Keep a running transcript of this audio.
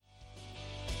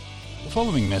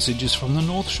following message is from the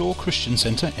North Shore Christian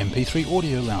Centre MP3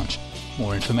 Audio Lounge.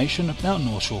 More information about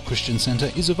North Shore Christian Centre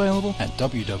is available at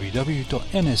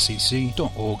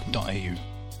www.nscc.org.au. So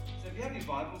if you have your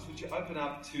Bibles, would you open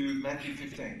up to Matthew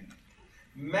 15?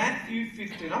 Matthew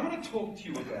 15. I want to talk to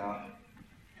you about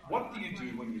what do you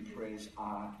do when your prayers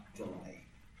are delayed?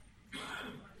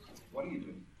 What do you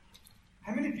do?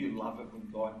 How many of you love it when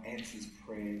God answers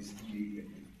prayers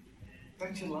immediately?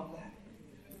 Don't you love that?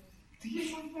 Do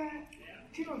you love that?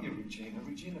 Get on your Regina.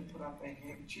 Regina put up her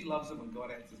hand. She loves it when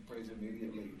God answers prayers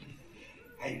immediately.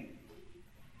 Hey,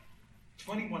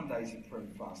 21 days of prayer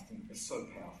and fasting is so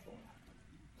powerful.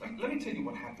 Let me tell you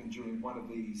what happened during one of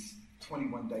these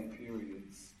 21-day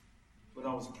periods when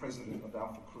I was president of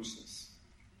Alpha Crucis.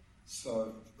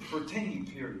 So for a 10-year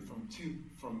period, from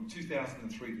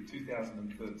 2003 to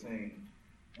 2013,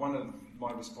 one of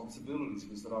my responsibilities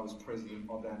was that I was president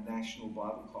of our National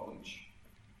Bible College.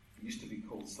 It used to be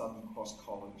called Southern Cross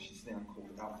College. It's now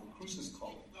called Alpha Crucis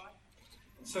College.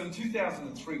 And so in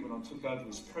 2003, when I took over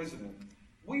as president,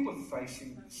 we were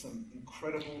facing some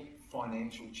incredible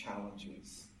financial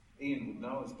challenges. Ian would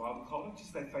know, as Bible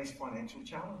colleges, they face financial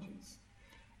challenges.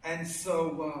 And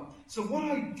so what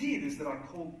I did is that I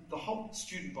called the whole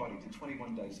student body to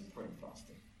 21 days of prayer and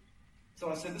fasting. So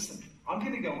I said, listen, I'm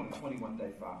going to go on a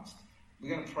 21-day fast.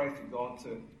 We're going to pray for God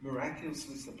to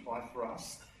miraculously supply for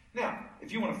us. Now,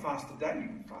 if you want to fast a day, you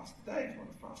can fast a day. If you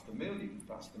want to fast a meal, you can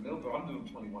fast a meal. But I'm doing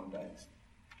 21 days.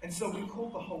 And so we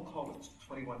called the whole college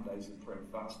 21 days of prayer and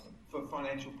fasting for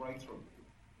financial breakthrough.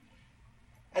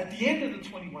 At the end of the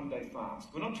 21-day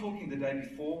fast, we're not talking the day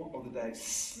before or the day,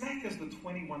 smack as the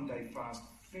 21-day fast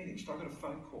finished, I got a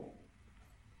phone call.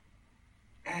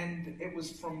 And it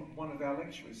was from one of our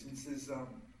lecturers, and says,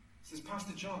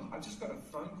 Pastor John, I just got a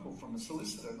phone call from a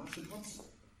solicitor. And I said,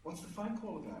 what's the phone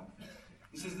call about?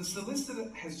 He says, the solicitor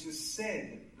has just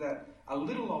said that a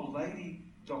little old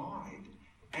lady died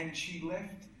and she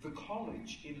left the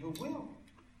college in her will.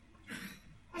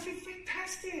 I said,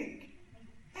 fantastic.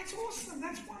 That's awesome.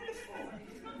 That's wonderful.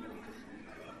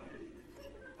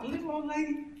 A little old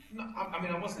lady? No, I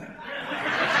mean, I wasn't.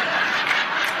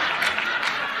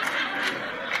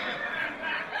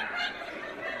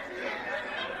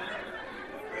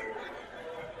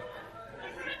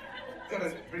 Got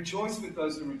to rejoice with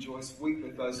those who rejoice, weep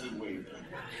with those who weep.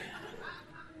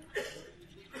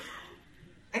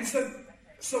 And so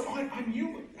I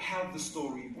knew how the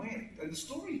story went. And the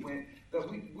story went that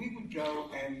we would go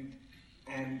and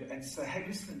say, hey,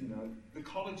 listen, the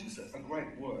college is a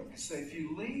great work. So if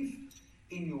you leave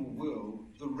in your will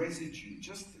the residue,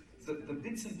 just the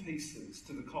bits and pieces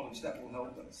to the college, that will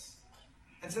help us.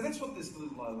 And so that's what this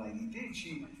little old lady did.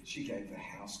 She gave the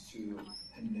house to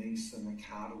her niece and a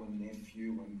car to her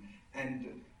nephew.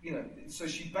 And so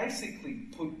she basically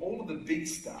put all of the big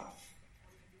stuff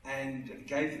and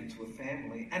gave them to a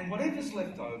family. And whatever's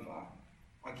left over,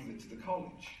 I give it to the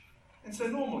college. And so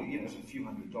normally, it's a few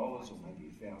 $100 or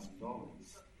maybe $1,000.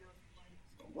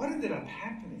 But what ended up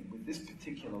happening with this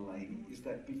particular lady is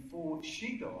that before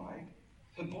she died,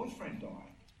 her boyfriend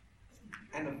died.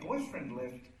 And her boyfriend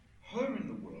left her in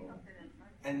the will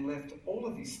and left all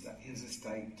of his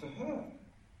estate to her.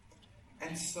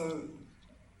 And so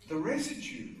the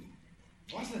residue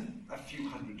wasn't a few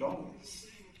 $100.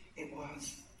 It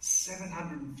was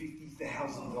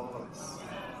 $750,000.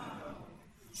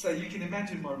 So you can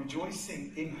imagine my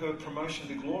rejoicing in her promotion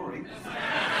to glory.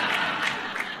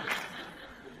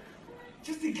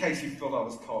 Just in case you thought I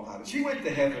was cold-hearted. She went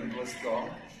to heaven, bless God.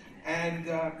 And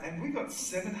we got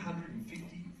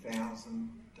 $750,000.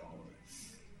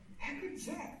 How good is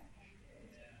that?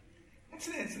 That's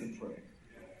an answer to prayer.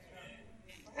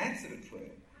 Answer to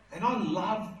prayer. And I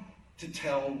love to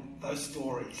tell those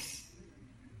stories.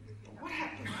 But what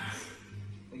happens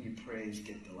when your prayers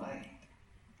get delayed?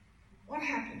 What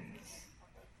happens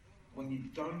when you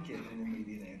don't get an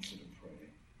immediate answer to prayer?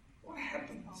 What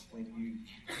happens when you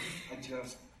are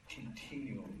just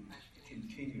continually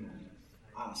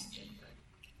asking?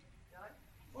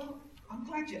 Well, I'm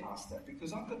glad you asked that,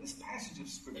 because I've got this passage of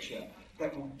scripture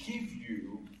that will give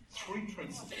you 3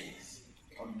 principles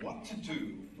on what to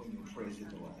do when your prayers are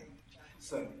delayed.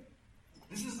 So,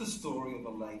 this is the story of a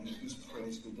lady whose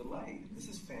prayers were delayed. This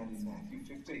is found in Matthew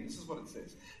 15. This is what it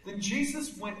says. Then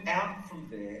Jesus went out from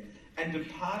there and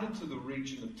departed to the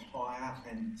region of Tyre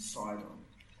and Sidon.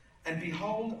 And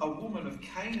behold, a woman of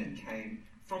Canaan came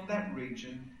from that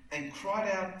region and cried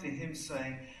out to him,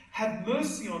 saying, have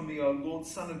mercy on me, O Lord,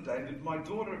 Son of David. My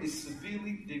daughter is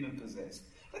severely demon-possessed.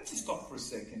 Let's just stop for a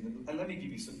second and let me give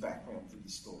you some background to the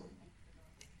story.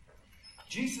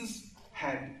 Jesus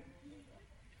had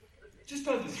just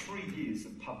over 3 years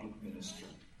of public ministry.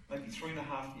 maybe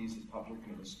 3.5 years of public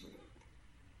ministry.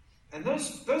 And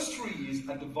those 3 years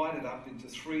are divided up into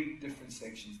 3 different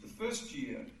sections. The first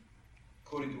year,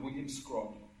 according to William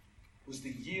Scrobb, was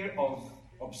the year of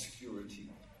obscurity.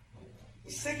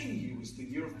 The second year was the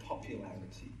year of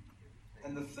popularity.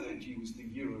 And the third year was the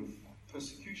year of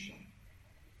persecution.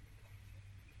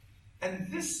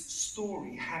 And this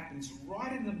story happens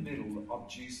right in the middle of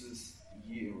Jesus'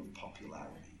 year of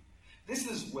popularity. This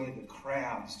is where the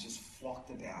crowds just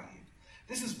flocked about him.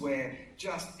 This is where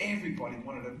just everybody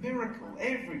wanted a miracle.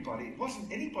 Everybody. It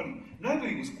wasn't anybody.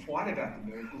 Nobody was quiet about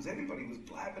the miracles. Everybody was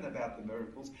blabbing about the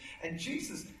miracles. And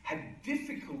Jesus had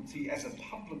difficulty as a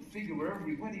public figure. Wherever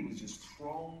he went, he was just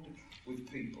thronged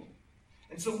with people.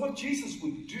 And so what Jesus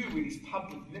would do in his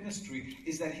public ministry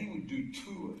is that he would do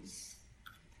tours.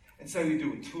 And so he'd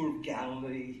do a tour of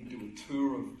Galilee. He'd do a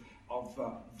tour of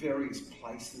various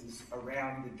places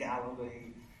around the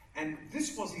Galilee. And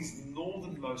this was his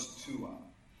northernmost tour.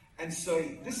 And so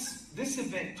this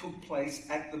event took place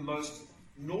at the most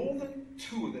northern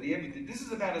tour that he ever did. This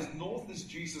is about as north as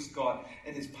Jesus got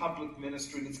in his public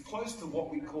ministry. And it's close to what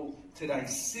we call today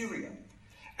Syria.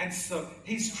 And so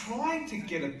he's trying to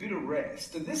get a bit of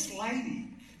rest. And this lady,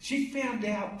 she found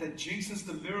out that Jesus,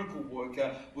 the miracle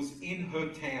worker, was in her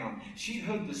town. She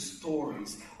heard the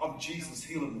stories of Jesus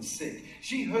healing the sick.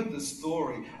 She heard the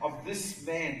story of this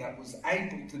man that was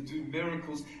able to do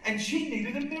miracles, and she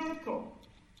needed a miracle.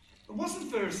 It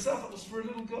wasn't for herself, it was for a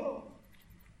little girl.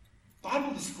 The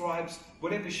Bible describes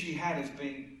whatever she had as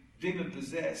being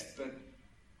demon-possessed, but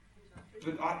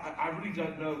I really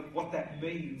don't know what that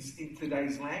means in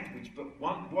today's language. But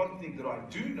one thing that I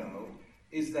do know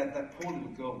is that poor little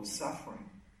girl was suffering.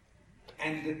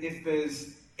 And if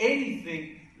there's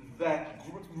anything that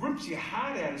rips your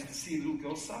heart out is to see a little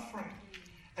girl suffering.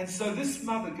 And so this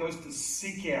mother goes to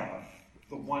seek out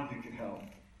the one who can help.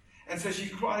 And so she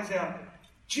cries out,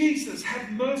 "Jesus,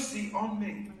 have mercy on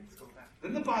me."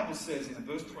 Then the Bible says in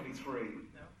verse 23,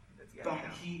 but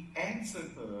he answered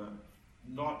her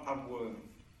not a word.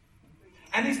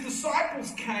 And his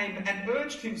disciples came and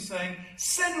urged him, saying,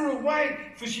 "Send her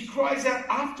away, for she cries out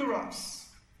after us."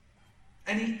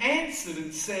 And he answered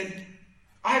and said,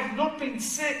 "I have not been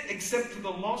sent except to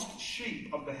the lost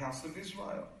sheep of the house of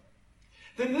Israel."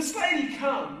 Then this lady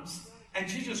comes and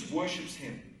she just worships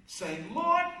him, saying,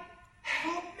 "Lord,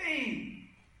 help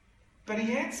me." But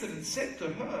he answered and said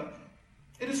to her,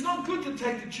 "It is not good to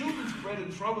take the children's bread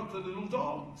and throw it to little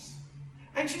dogs."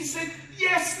 And she said,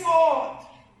 "Yes, Lord."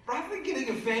 Rather than getting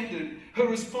offended, her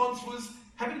response was,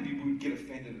 how many of you would get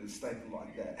offended at a statement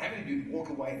like that? How many of you would walk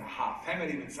away in a huff? How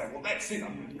many would say, "Well, that's it.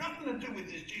 I'm got nothing to do with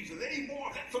this Jesus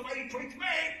anymore. That's the way he treats me."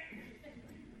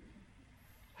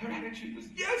 Her attitude was,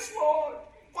 "Yes, Lord,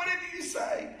 whatever you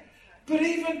say." But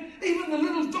even the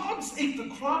little dogs eat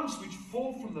the crumbs which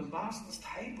fall from the master's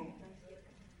table.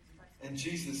 And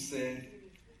Jesus said,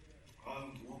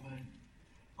 "Oh, woman,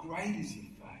 great is your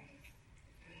faith.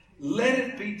 Let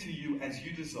it be to you as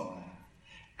you desire."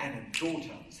 And a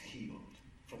daughter was healed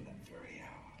from that very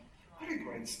hour. What a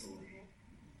great story.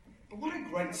 But what a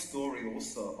great story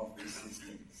also of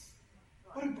persistence.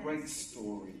 What a great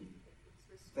story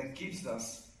that gives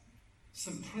us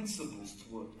some principles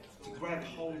to grab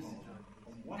hold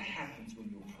on what happens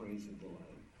when your prayers are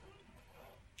delayed.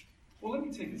 Well, let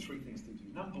me tell you 3 things to do.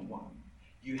 Number 1,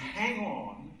 you hang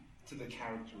on to the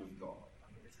character of God.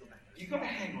 You've got to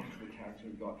hang on to the character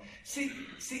of God. See,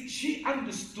 she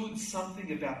understood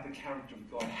something about the character of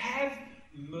God. Have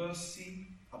mercy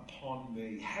upon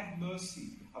me. Have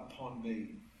mercy upon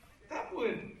me. That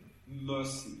word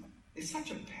mercy is such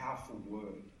a powerful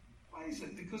word. Why is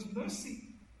it? Because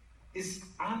mercy is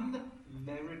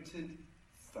unmerited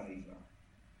favor.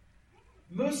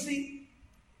 Mercy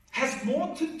has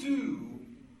more to do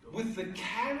with the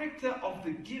character of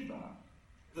the giver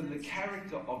than the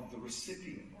character of the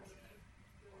recipient.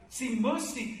 See,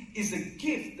 mercy is a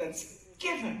gift that's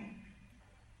given.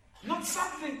 Not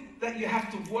something that you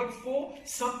have to work for,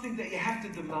 something that you have to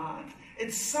demand.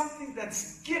 It's something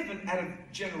that's given out of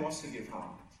generosity of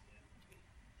heart.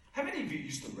 How many of you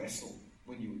used to wrestle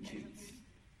when you were kids?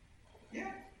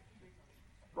 Yeah?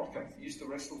 Rocco, you used to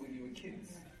wrestle when you were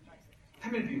kids.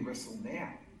 How many of you wrestle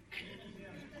now?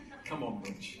 Come on,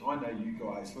 Mitch. I know you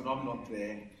guys. When I'm not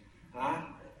there,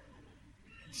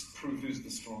 just prove who's the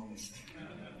strongest.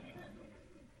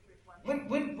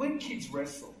 When kids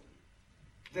wrestle,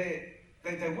 they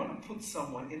want to put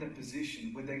someone in a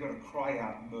position where they've got to cry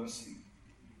out mercy.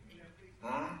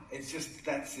 It's just,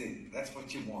 that's it. That's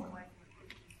what you want.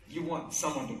 You want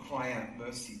someone to cry out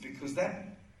mercy, because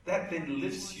that then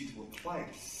lifts you to a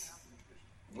place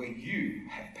where you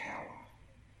have power.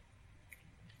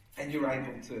 and you're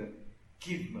able to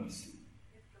give mercy.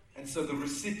 And so the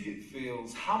recipient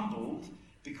feels humbled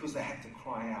because they had to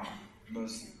cry out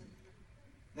mercy.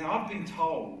 Now, I've been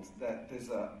told that there's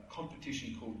a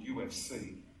competition called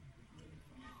UFC.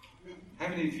 How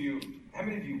many of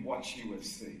you watch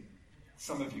UFC?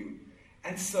 Some of you.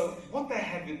 And so what they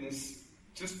have in this,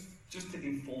 just to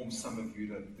inform some of you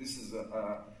that this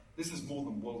is more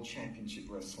than World Championship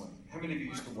Wrestling. How many of you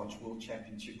used to watch World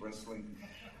Championship Wrestling?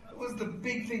 It was the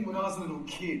big thing when I was a little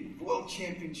kid. World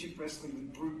Championship Wrestling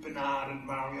with Brute Bernard and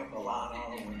Mario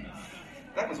Milano. And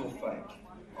that was all fake.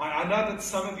 I know that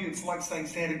some of you, it's like saying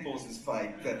Santa Claus is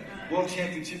fake, that World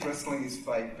Championship Wrestling is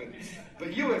fake, but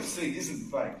UFC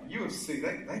isn't fake. UFC,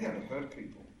 they go to hurt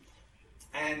people.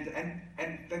 And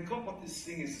they've got what this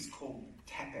thing is called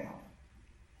tap out.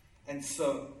 And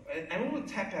so, and all a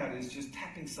tap out is just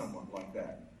tapping someone like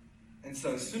that. And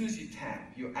so as soon as you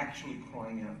tap, you're actually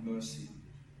crying out mercy.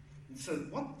 And so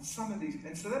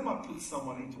and so that might put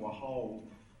someone into a hold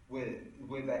where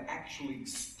they actually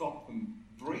stop them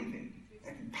breathing.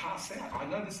 They can pass out. I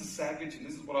know this is savage, and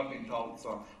this is what I've been told,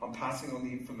 so I'm passing on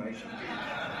the information.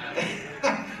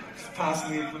 Just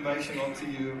passing the information on to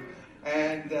you.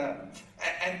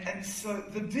 And so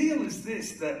the deal is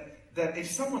this, that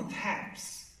if someone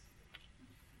taps,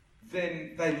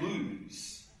 then they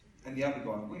lose, and the other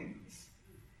guy wins.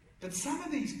 But some of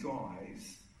these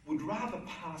guys would rather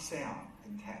pass out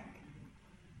than tap.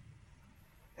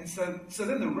 And so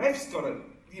then the ref's got to,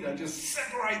 just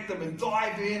separate them and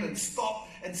dive in and stop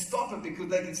it because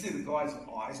they can see the guy's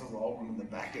eyes are rolling in the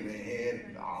back of their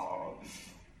head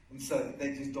and so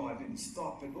they just dive in and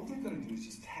stop. But all they've got to do is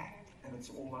just tap and it's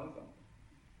all over.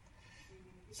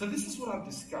 So this is what I've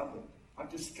discovered. I've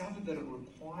discovered that it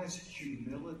requires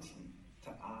humility to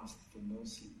ask for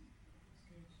mercy.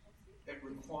 It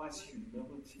requires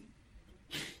humility.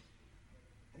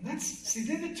 And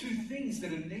they're the two things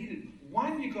that are needed.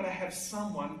 One, you've got to have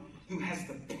someone who has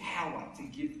the power to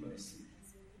give mercy.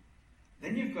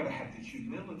 Then you've got to have the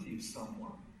humility of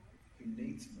someone who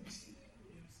needs mercy.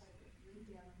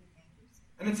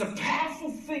 And it's a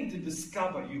powerful thing to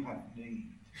discover you have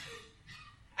need.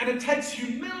 And it takes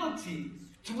humility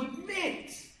to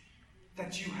admit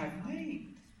that you have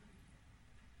need.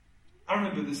 I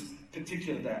remember this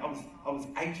particular day. I was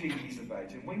 18 years of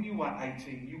age, and when you are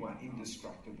 18, you are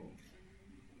indestructible.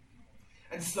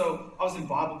 And so I was in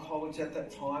Bible college at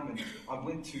that time, and I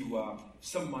went to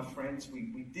some of my friends.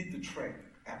 We did the trek.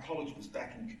 Our college was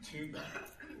back in Katoomba.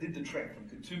 We did the trek from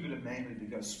Katoomba to Manly to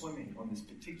go swimming on this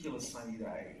particular sunny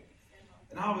day.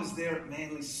 And I was there at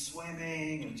Manly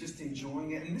swimming and just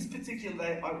enjoying it. And this particular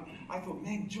day, I thought,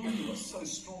 man, John, you are so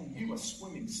strong. You are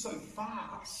swimming so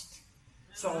fast.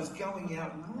 So I was going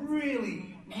out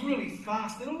really, really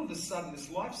fast. And all of a sudden, this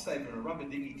lifesaver in a rubber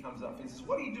dinghy comes up and says,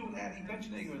 what are you doing out here? Don't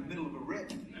you know you're in the middle of a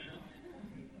wreck?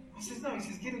 I said, no. He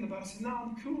says, get in the boat. I said, no,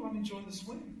 I'm cool. I'm enjoying the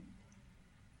swim.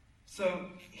 So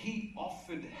he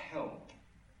offered help.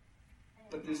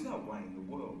 But there's no way in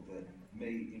the world that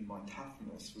me, in my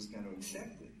toughness, was going to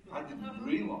accept it. I didn't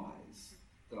realise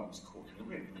that I was caught in a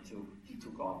wreck until he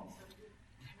took off.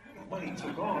 And when he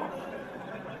took off,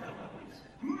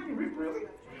 am I in a rip, really?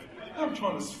 I'm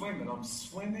trying to swim, and I'm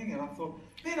swimming, and I thought,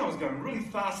 man, I was going really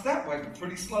fast that way, but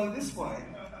pretty slow this way.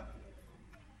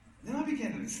 Then I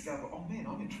began to discover, oh man,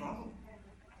 I'm in trouble.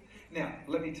 Now,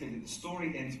 let me tell you, the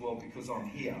story ends well because I'm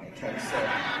here, okay?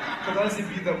 So, for those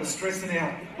of you that were stressing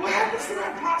out, what happens to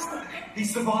that pastor? He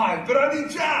survived, but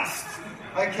only just.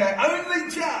 Okay,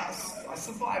 only just. I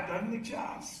survived, only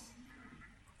just.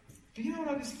 But you know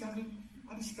what I discovered?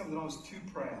 I discovered that I was too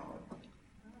proud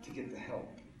to get the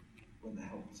help when the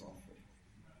help was offered.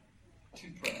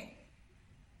 Too proud.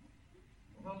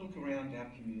 When I look around our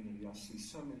community, I see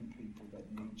so many people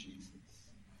that need Jesus.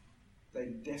 They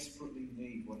desperately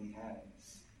need what he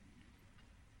has.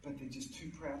 But they're just too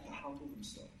proud to humble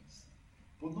themselves.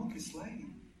 Well, not this lady.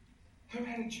 Her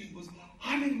attitude was,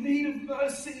 I'm in need of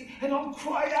mercy, and I'll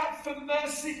cry out for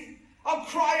mercy. I'll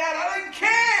cry out, I don't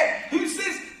care who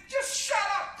says, just shut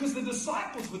up. Because the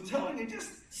disciples were telling her, just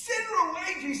send her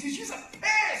away, Jesus. She's a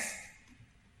pest.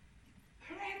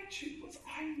 Her attitude was,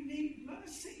 I need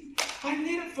mercy. I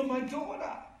need it for my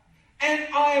daughter.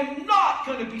 And I am not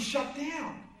going to be shut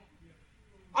down.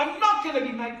 I'm not going to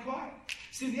be made quiet.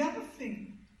 See, the other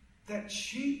thing that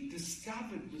she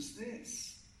discovered was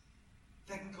this,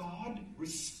 that God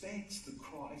respects the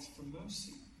cries for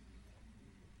mercy.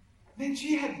 Man,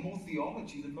 she had more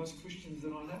theology than most Christians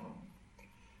that I know.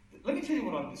 Let me tell you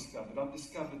what I've discovered. I've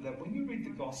discovered that when you read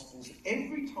the Gospels,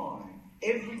 every time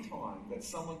that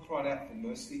someone cried out for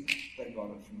mercy, they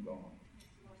got it from God.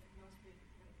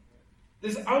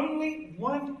 There's only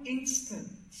one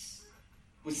instance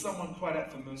where someone cried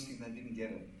out for mercy and they didn't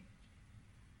get it?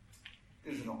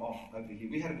 There's an over here.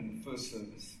 We had it in the first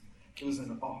service. There was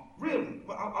an really?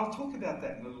 Well, I'll talk about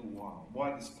that in a little while,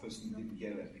 why this person didn't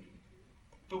get it.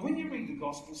 But when you read the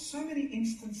Gospel, so many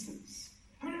instances.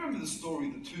 How many remember the story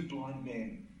of the two blind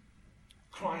men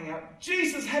crying out,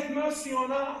 Jesus, have mercy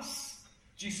on us?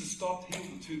 Jesus stopped, healed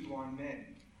the two blind men.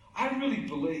 I really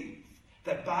believe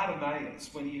that Bartimaeus,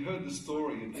 when he heard the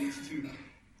story of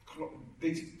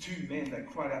these two men that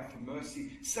cried out for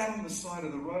mercy, sat on the side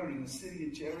of the road in the city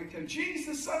of Jericho.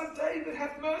 Jesus, Son of David,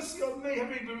 have mercy on me. How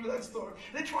many remember that story?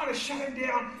 They're trying to shut him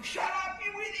down. Shut up,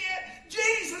 you idiot!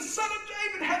 Jesus, Son of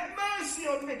David, have mercy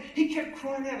on me. He kept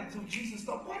crying out until Jesus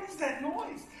stopped. What is that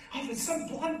noise? Oh, there's some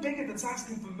blind beggar that's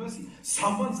asking for mercy.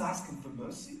 Someone's asking for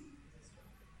mercy.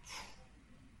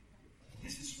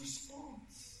 There's this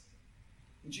response.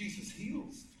 And Jesus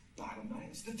heals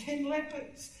Bartimaeus. The 10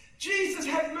 lepers. Jesus,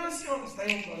 have mercy on us.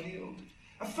 They all got healed.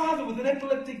 A father with an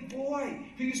epileptic boy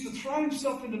who used to throw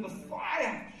himself into the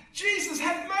fire. Jesus,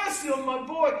 have mercy on my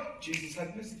boy. Jesus,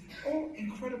 have mercy. All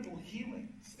incredible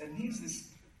healings. And here's this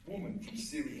woman from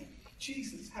Syria.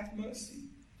 Jesus, have mercy.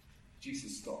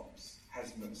 Jesus stops,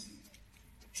 has mercy.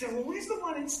 So, well, where's the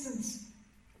one instance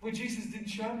where Jesus didn't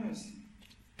show mercy?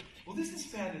 Well, this is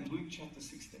found in Luke chapter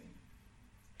 16.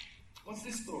 What's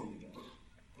this story about?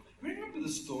 Remember the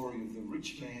story of the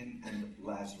rich man and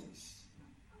Lazarus?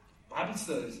 The Bible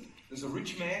says there's a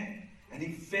rich man and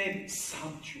he fed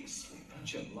sumptuously.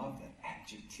 Don't you love that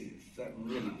adjective? That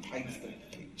really paints the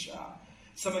picture.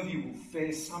 Some of you will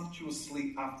fare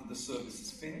sumptuously after the service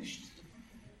is finished.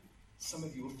 Some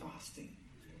of you are fasting.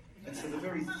 And so the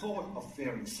very thought of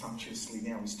faring sumptuously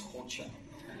now is torture.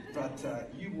 But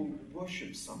you will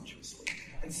worship sumptuously.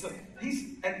 And so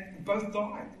and both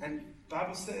died. And the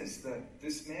Bible says that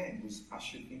this man was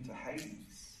ushered into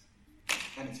Hades.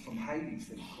 And it's from Hades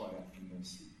that he cried out for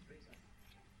mercy.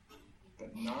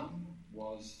 But none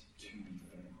was to be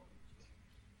found.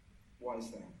 Why is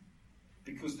that?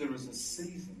 Because there is a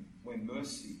season when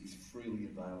mercy is freely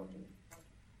available.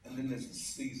 And then there's a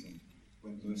season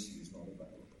when mercy is not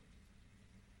available.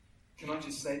 Can I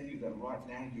just say to you that right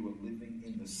now you are living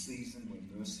in the season when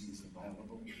mercy is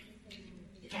available?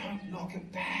 Don't knock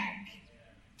it back.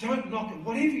 Don't knock it.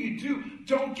 Whatever you do,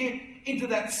 don't get into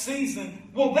that season.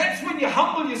 Well, that's when you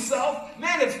humble yourself.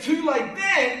 Man, it's too late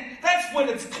then. That's when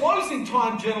it's closing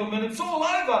time, gentlemen. It's all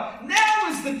over. Now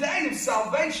is the day of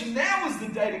salvation. Now is the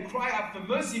day to cry out for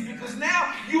mercy, because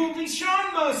now you will be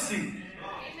shown mercy.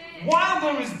 While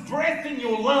there is breath in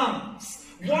your lungs,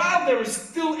 while there is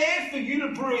still air for you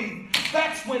to breathe,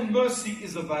 that's when mercy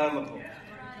is available.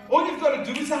 All you've got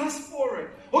to do is ask for it.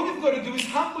 All you've got to do is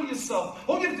humble yourself.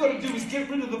 All you've got to do is get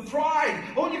rid of the pride.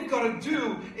 All you've got to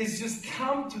do is just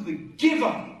come to the giver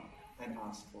and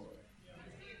ask for it.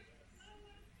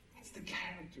 That's the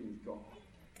character of God.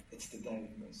 It's the day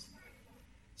of mercy.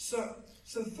 So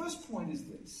the first point is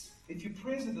this. If your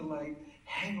prayers are delayed,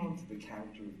 hang on to the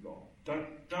character of God.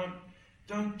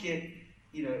 Don't get,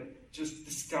 just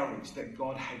discouraged that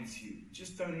God hates you.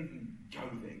 Just don't even go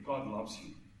there. God loves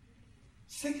you.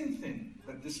 Second thing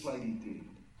that this lady did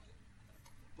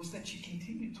was that she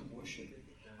continued to worship.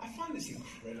 I find this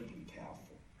incredibly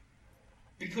powerful.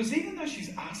 Because even though she's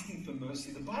asking for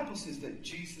mercy, the Bible says that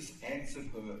Jesus answered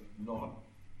her not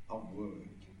a word.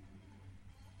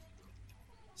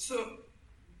 So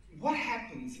what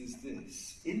happens is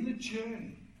this. In the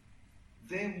journey,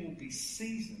 there will be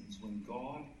seasons when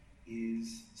God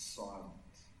is silent.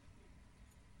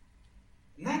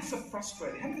 And that's a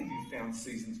frustrating. How many of you found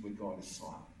seasons where God is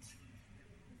silent?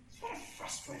 What a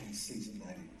frustrating season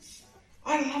that is.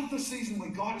 I love the season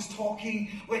where God is talking,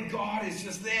 where God is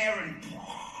just there and,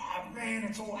 man,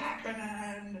 it's all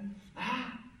happening.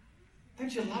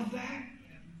 Don't you love that?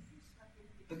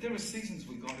 But there are seasons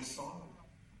where God is silent.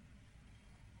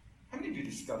 How many of you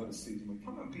discovered a season where,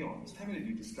 come on, be honest, how many of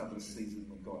you discovered a season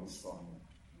when God is silent?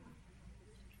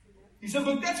 You said,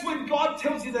 look, that's when God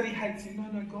tells you that he hates you.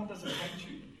 No, God doesn't hate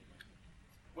you.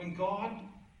 When God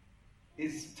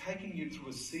is taking you through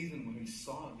a season when he's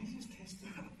silent, he's just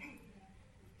testing you.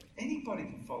 Anybody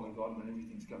can follow God when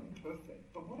everything's going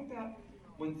perfect. But what about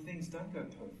when things don't go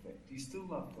perfect? Do you still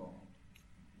love God?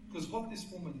 Because what this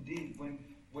woman did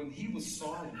when he was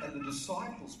silent and the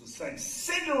disciples were saying,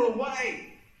 send her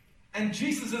away. And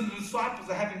Jesus and the disciples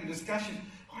are having a discussion.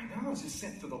 I know, I was just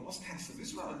sent for the lost house of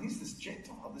Israel, and here's this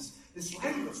Gentile, this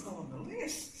lady that's not on the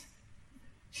list.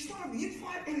 She's not on the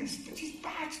invite list, but she's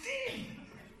barged in.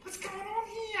 What's going on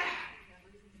here?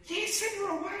 Yeah, send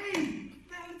her away.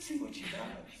 Now let's see what she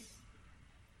does.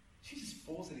 She just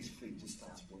falls at his feet and just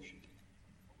starts worshiping.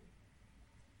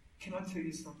 Can I tell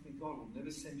you something? God will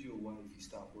never send you away if you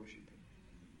start worshipping.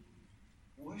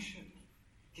 Worship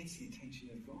gets the attention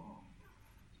of God.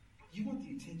 You want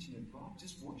the attention of God?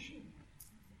 Just worship.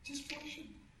 Just worship.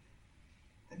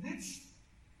 And that's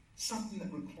something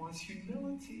that requires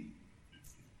humility.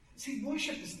 See,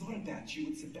 worship is not about you,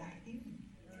 it's about Him.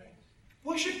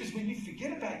 Worship is when you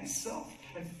forget about yourself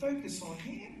and focus on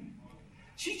Him.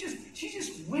 She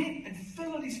just went and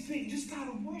fell at His feet and just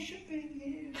started worshiping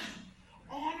Him,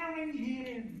 honoring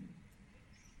Him.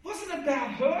 It wasn't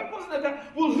about her. It wasn't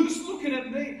about, well, who's looking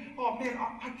at me? Oh man,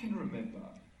 I can remember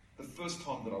the first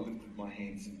time that I lifted my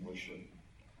hands in worship.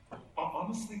 I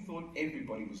honestly thought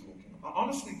everybody was looking. I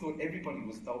honestly thought everybody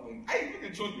was going, hey, look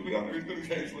at John Giuliano, he's got his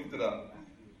hands lifted up.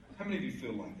 How many of you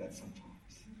feel like that sometimes?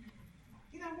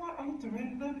 You know what? I looked around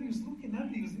and nobody was looking.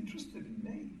 Nobody was interested in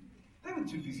me. They were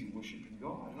too busy worshiping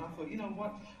God. And I thought, you know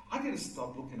what? I got to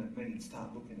stop looking at me and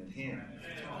start looking at Him.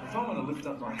 If I want to lift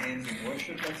up my hands in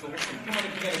worship, that's awesome. Come on,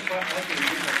 if you're going to clap, make it a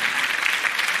good one.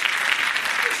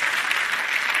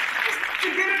 Just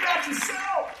forget about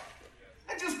yourself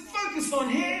and just focus on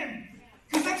Him.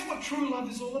 Because that's what true love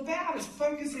is all about, is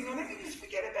focusing on Him and just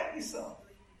forget about yourself.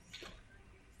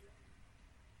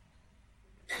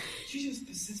 She just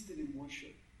persisted in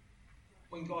worship.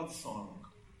 When God's silent,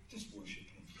 just worship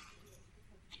Him.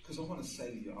 Because I want to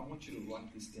say to you, I want you to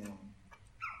write this down.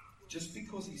 Just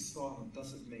because He's silent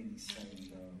doesn't mean He's saying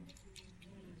no.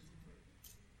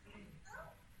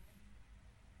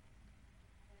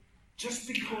 Just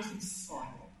because He's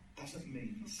silent doesn't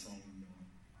mean He's saying no.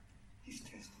 He's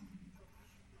testing you.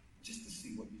 Just to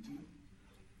see what you do.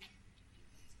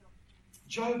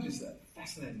 Job is a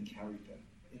fascinating character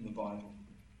in the Bible.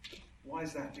 Why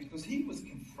is that? Because he was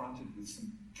confronted with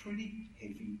some pretty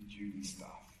heavy-duty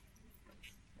stuff.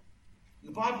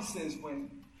 The Bible says when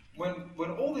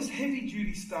all this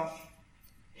heavy-duty stuff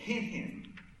hit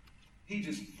him, he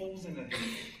just falls in a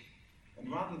heap.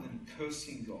 And rather than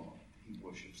cursing God, he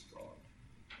worships God.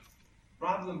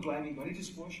 Rather than blaming God, he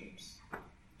just worships.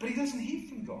 But he doesn't hear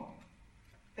from God.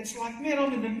 It's like, man,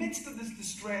 I'm in the midst of this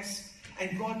distress,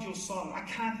 and God, you're silent. I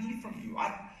can't hear from you.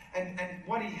 And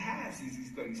what he has is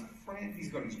he's got his friend, he's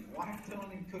got his wife telling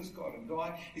him curse God and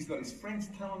die. He's got his friends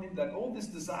telling him that all this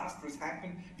disaster has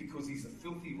happened because he's a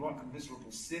filthy, rotten,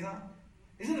 miserable sinner.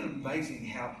 Isn't it amazing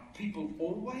how people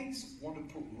always want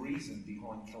to put reason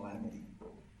behind calamity?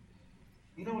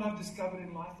 You know what I've discovered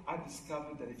in life? I've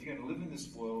discovered that if you're going to live in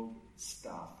this world,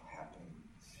 stuff happens.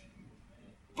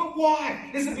 But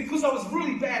why? Is it because I was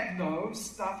really bad? No,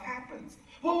 stuff happens.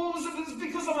 Well, was it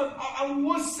because I'm a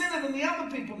worse sinner than the other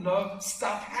people? No,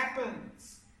 stuff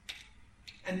happens.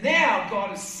 And now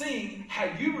God is seeing how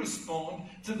you respond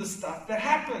to the stuff that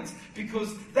happens,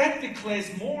 because that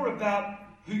declares more about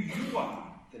who you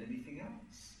are than anything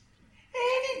else.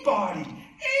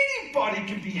 Anybody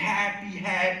can be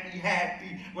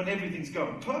happy when everything's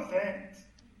going perfect.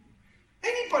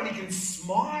 Anybody can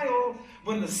smile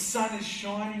when the sun is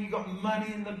shining, you've got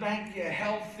money in the bank, you're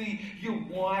healthy, your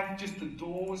wife just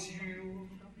adores you,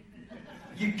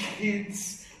 your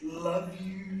kids love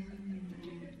you.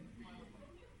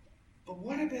 But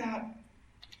what about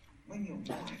when your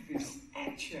wife is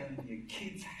at you and your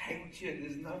kids hate you and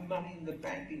there's no money in the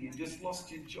bank and you just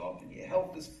lost your job and your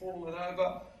health has fallen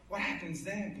over? What happens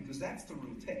then? Because that's the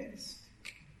real test.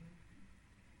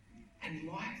 And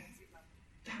life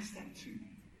does that to you.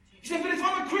 You say, but if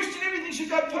I'm a Christian, everything should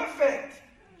go perfect.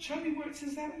 Show me where it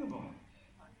says that in the Bible.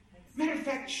 Matter of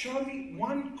fact, show me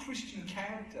one Christian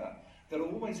character that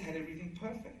always had everything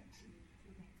perfect.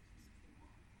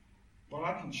 What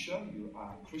I can show you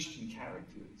are Christian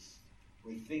characters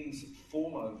where things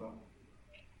fall over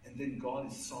and then God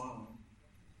is silent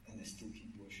and they still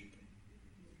keep worshipping.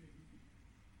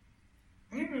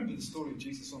 I remember the story of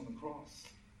Jesus on the cross.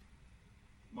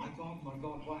 My God,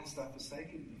 why hast thou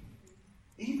forsaken me?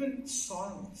 Even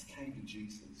silence came to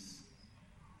Jesus.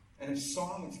 And if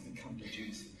silence can come to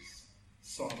Jesus,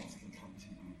 silence can come to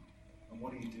you. And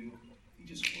what do? You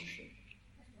just worship.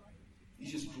 You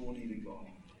just draw near to God.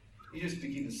 You just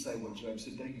begin to say what Job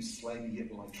said, though you slay me,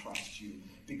 yet will I trust you.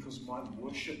 Because my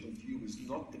worship of you is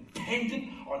not dependent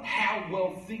on how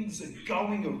well things are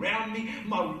going around me.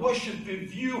 My worship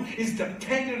of you is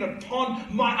dependent upon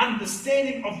my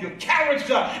understanding of your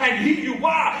character and who you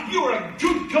are. You're a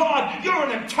good God. You're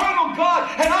an eternal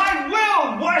God. And I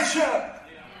will worship.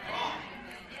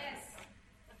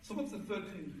 So what's the third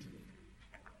thing you do?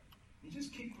 You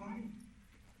just keep praying.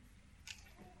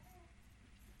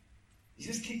 You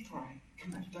just keep praying.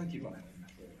 Come on, don't give up.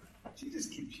 She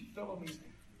just keeps, she fell on his,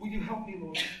 will you help me,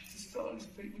 Lord? Just fell on his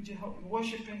feet. Would you help me?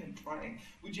 Worshipping and praying.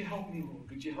 Would you help me, Lord?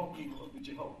 Would you help me, Lord? Would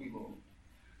you help me, Lord?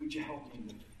 Would you help me,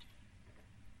 Lord?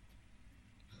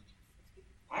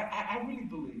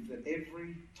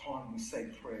 every time we say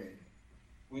prayer,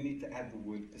 we need to add the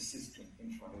word persistent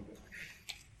in front of it.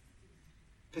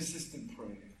 Persistent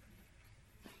prayer.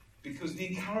 Because the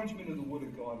encouragement of the Word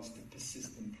of God is to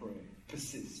persist in prayer.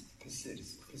 Persist,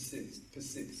 persist, persist,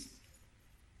 persist.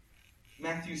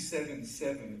 Matthew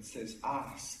 7:7, it says,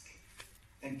 ask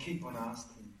and keep on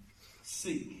asking.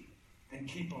 Seek and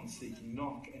keep on seeking.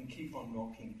 Knock and keep on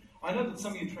knocking. I know that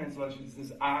some of your translations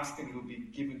says, ask and it will be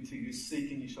given to you.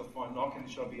 Seek and you shall find. Knock and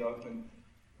it shall be open.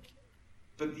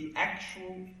 But the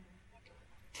actual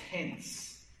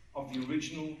tense of the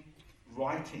original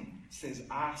writing says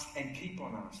ask and keep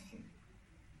on asking.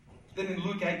 Then in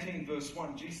Luke 18 verse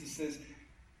 1, Jesus says,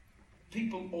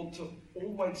 people ought to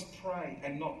always pray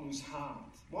and not lose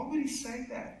heart. Why would he say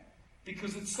that?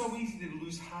 Because it's so easy to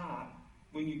lose heart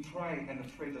when you pray and the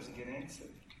prayer doesn't get answered.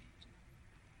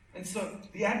 And so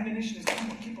the admonition is,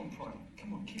 come on, keep on praying.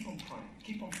 Come on, keep on praying.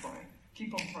 Keep on praying.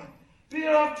 Keep on praying. But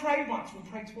I've prayed once, we'll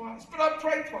pray twice. But I've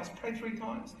prayed twice, pray 3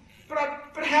 times.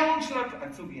 But how long should I pray?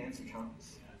 Until the answer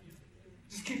comes.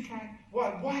 Just keep praying.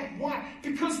 Why?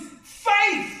 Because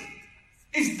faith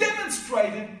is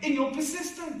demonstrated in your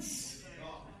persistence.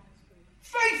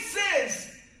 Faith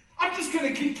says, I'm just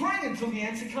going to keep praying until the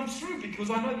answer comes through because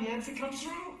I know the answer comes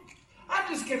through. I'm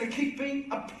just going to keep being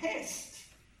a pest.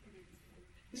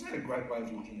 Isn't that a great way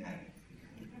of looking at it?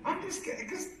 I'm just going to,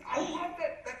 because I love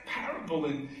that parable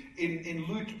in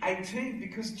Luke 18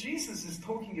 because Jesus is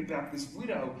talking about this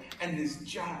widow and this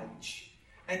judge.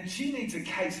 And she needs a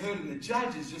case heard and the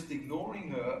judge is just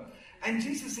ignoring her. And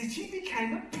Jesus said she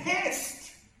became a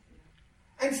pest.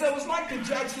 And so it was like the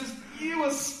judge says,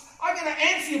 I'm going to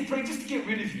answer your prayer just to get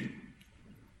rid of you.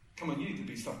 Come on, you need to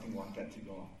be something like that to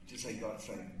God. Just say, God,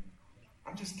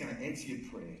 I'm just going to answer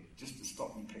your prayer just to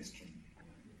stop you pestering me.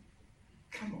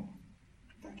 Come on,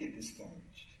 don't get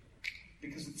discouraged.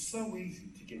 Because it's so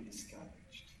easy to get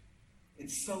discouraged.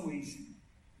 It's so easy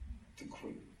to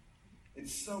quit.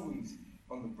 It's so easy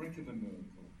on the brink of a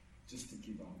miracle just to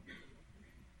give up.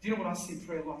 Do you know what I see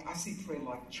prayer like? I see prayer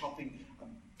like chopping a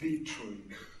big tree.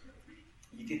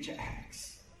 You get your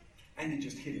axe and you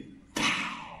just hit it.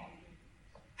 Pow!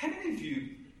 How many of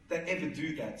you that ever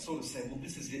do that sort of say, well,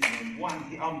 this is it, man.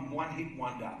 I'm one hit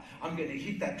wonder. I'm going to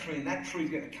hit that tree and that tree's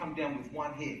going to come down with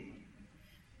one hit.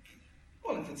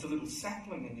 Well, if it's a little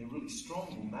sapling and you're really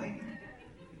strong, well, maybe.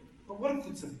 But what if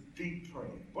it's a big prayer?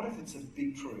 What if it's a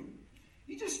big tree?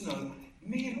 You just know,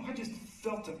 man, I just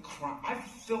felt a crunch. I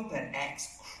felt that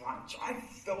axe crunch. I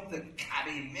felt it cut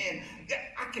in, man.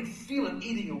 I can feel it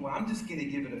eating away. I'm just going to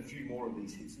give it a few more of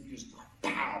these hits. And you just,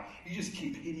 pow, you just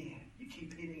keep hitting it. You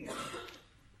keep hitting it.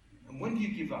 And when do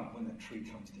you give up? When that tree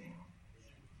comes down.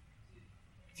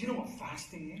 Do you know what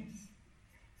fasting is?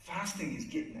 Fasting is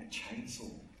getting that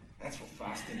chainsaw. That's what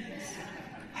fasting is.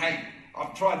 Hey,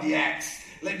 I've tried the axe.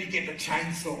 Let me get the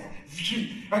chainsaw.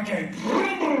 Okay. You're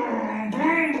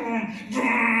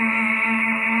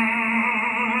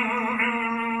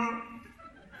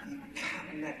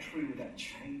cutting that tree with that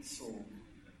chainsaw.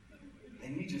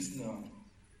 And you just know,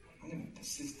 I'm going to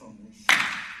persist on this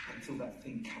until that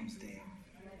thing comes down.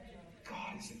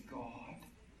 God is a God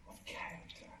of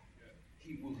character.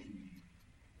 He will hear you.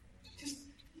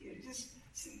 Just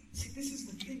see, this is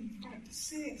the thing. You've got to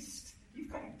persist.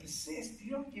 You've got to persist.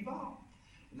 You don't give up.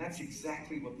 And that's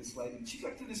exactly what this lady, she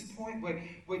got to this point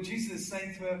where Jesus is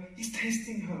saying to her, he's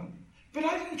testing her. But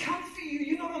I didn't come for you.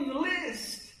 You're not on the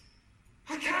list.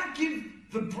 I can't give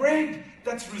the bread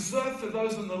that's reserved for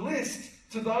those on the list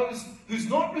to those who's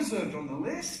not reserved on the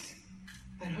list.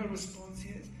 And her response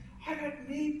is, I don't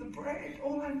need the bread.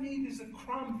 All I need is a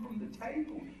crumb from the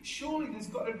table. Surely there's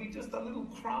got to be just a little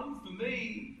crumb for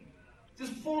me.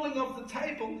 Just falling off the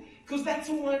table, because that's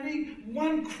all I need.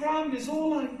 One crumb is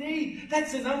all I need.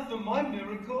 That's enough for my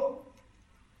miracle.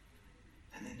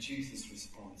 And then Jesus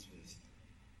responds with,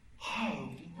 oh,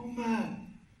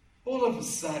 woman. All of a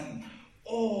sudden,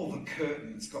 all the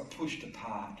curtains got pushed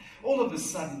apart. All of a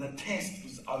sudden, the test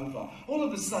was over. All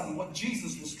of a sudden, what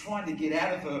Jesus was trying to get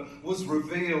out of her was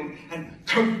revealed. And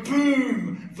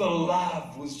kaboom! The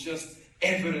love was just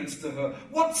evidence to her.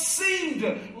 What seemed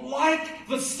like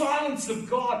the silence of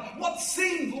God, what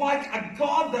seemed like a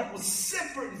God that was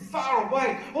separate and far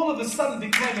away, all of a sudden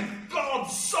became a God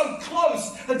so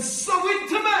close and so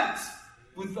intimate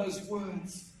with those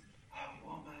words.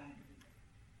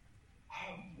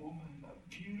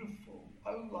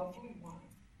 Oh, lovely one.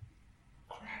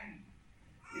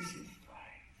 Great is your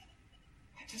faith.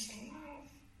 I just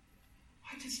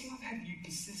love how you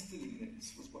persisted in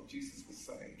this, was what Jesus was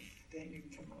saying. Dan, you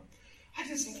can come up. I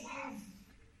just love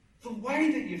the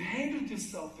way that you've handled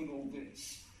yourself in all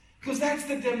this. Because that's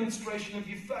the demonstration of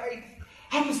your faith.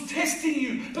 I was testing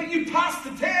you, but you passed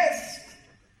the test.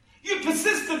 You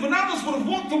persisted when others would have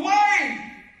walked away.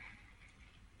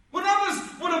 When others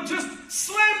would have just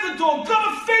slammed the door,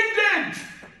 got offended.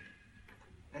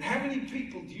 And how many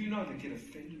people do you know that get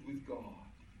offended with God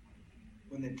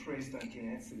when their prayers don't get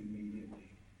answered immediately?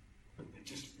 They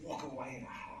just walk away in a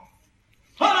huff.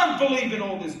 I don't believe in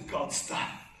all this God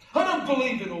stuff. I don't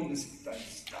believe in all this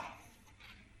faith stuff.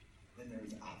 Then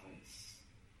there's others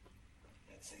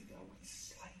that say, though he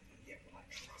slay me, yet will I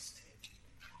trust him.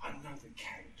 I know the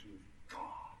character of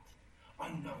God. I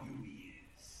know who he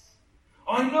is.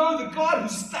 I know the God who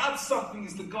starts something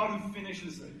is the God who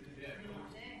finishes it.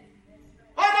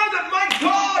 I know that my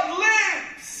God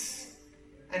lives.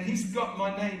 And he's got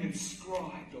my name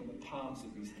inscribed on the palms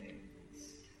of his hands.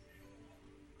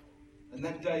 And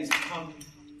that day's coming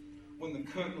when the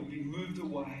curtain will be moved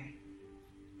away.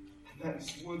 And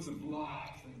those words of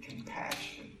love and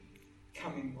compassion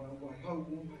coming my way. Oh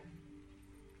woman,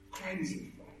 great is your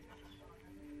faith.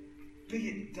 Be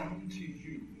it done to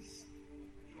you as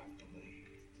you have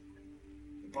believed.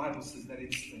 The Bible says that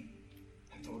instant,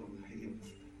 her daughter was healed.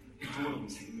 Her daughter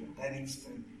was healed. That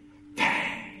instant,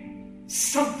 bang!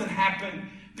 Something happened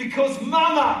because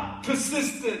mama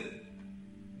persisted.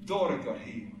 Daughter got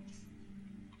healed.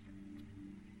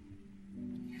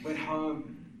 Went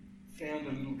home, found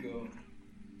a little girl,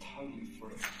 totally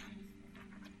free.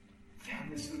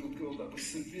 Found this little girl that was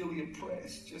severely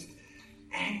oppressed, just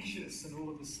anxious, and all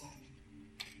of a sudden,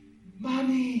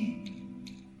 Mummy,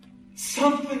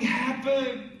 something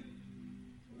happened.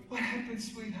 What happened,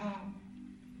 sweetheart?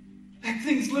 That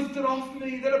thing's lifted off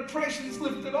me. That oppression's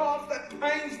lifted off. That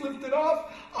pain's lifted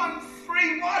off. I'm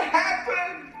free. What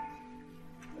happened?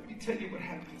 Let me tell you what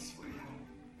happened, sweetheart.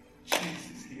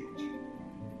 Jesus healed you.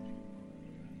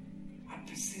 I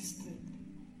persisted.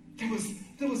 There was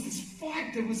this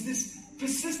fight. There was this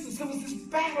persistence. There was this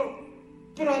battle.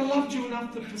 But I loved you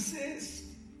enough to persist.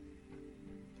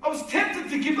 I was tempted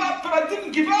to give up, but I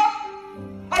didn't give up.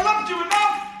 I loved you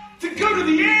enough to go to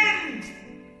the end.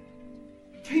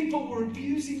 People were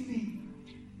abusing me.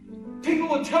 People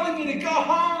were telling me to go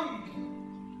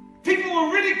home. People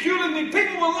were ridiculing me.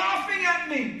 People were laughing at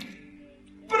me.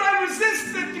 But I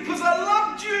resisted because I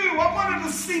loved you. I wanted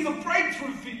to see the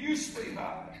breakthrough for you,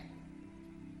 sweetheart.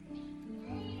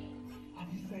 Let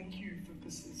me thank you for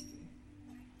persisting.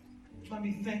 Let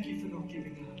me thank you for not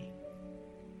giving up.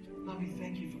 Let me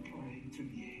thank you for praying to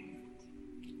the end.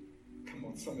 Come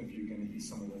on, some of you are going to hear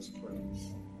some of those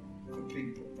prayers for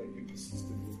people that you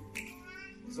persisted with.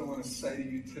 Because I want to say to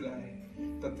you today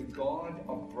that the God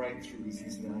of breakthrough is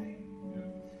his name.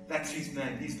 That's his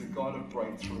name. He's the God of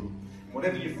breakthrough.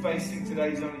 Whatever you're facing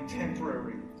today is only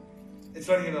temporary. It's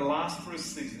only going to last for a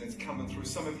season. It's coming through.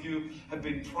 Some of you have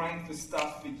been praying for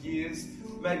stuff for years.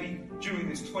 Maybe during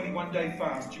this 21-day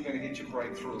fast, you're going to get your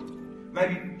breakthrough.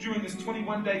 Maybe during this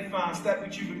 21-day fast, that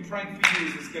which you've been praying for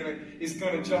years is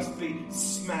going to just be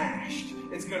smashed.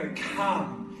 It's going to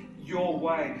come your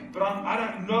way. But I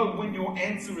don't know when your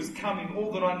answer is coming.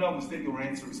 All that I know is that your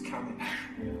answer is coming.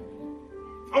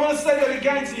 I want to say that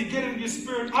again so you get into your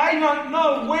spirit. I don't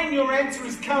know when your answer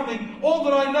is coming. All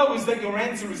that I know is that your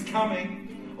answer is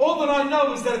coming. All that I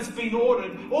know is that it's been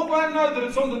ordered. All that I know that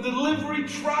it's on the delivery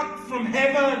truck from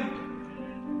heaven.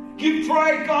 You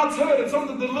pray, God's heard. It's on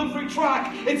the delivery truck.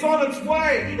 It's on its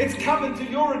way. It's coming to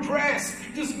your address.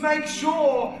 Just make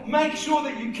sure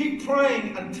that you keep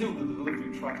praying until the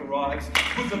delivery truck arrives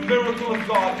with the miracle of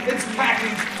God. It's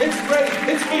packaged. It's ready.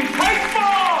 It's been paid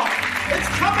for. It's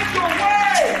coming your way.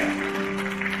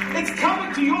 It's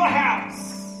coming to your house.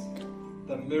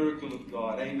 The miracle of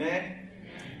God. Amen.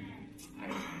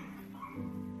 Amen.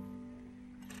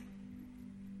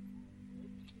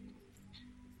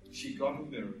 She got a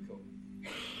miracle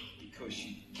because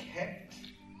she kept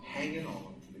hanging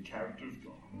on to the character of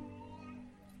God.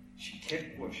 She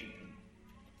kept worshiping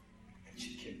and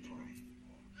she kept praying.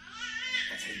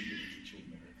 That's how you get your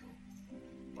miracle.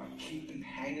 By keeping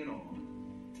hanging on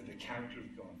to the character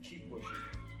of God. Keep worshiping.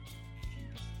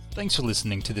 Thanks for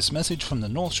listening to this message from the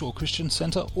North Shore Christian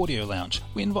Centre Audio Lounge.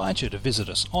 We invite you to visit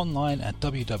us online at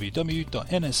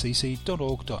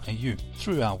www.nscc.org.au.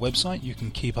 Through our website, you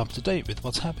can keep up to date with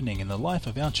what's happening in the life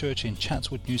of our church in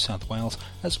Chatswood, New South Wales,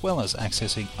 as well as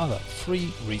accessing other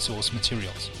free resource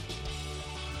materials.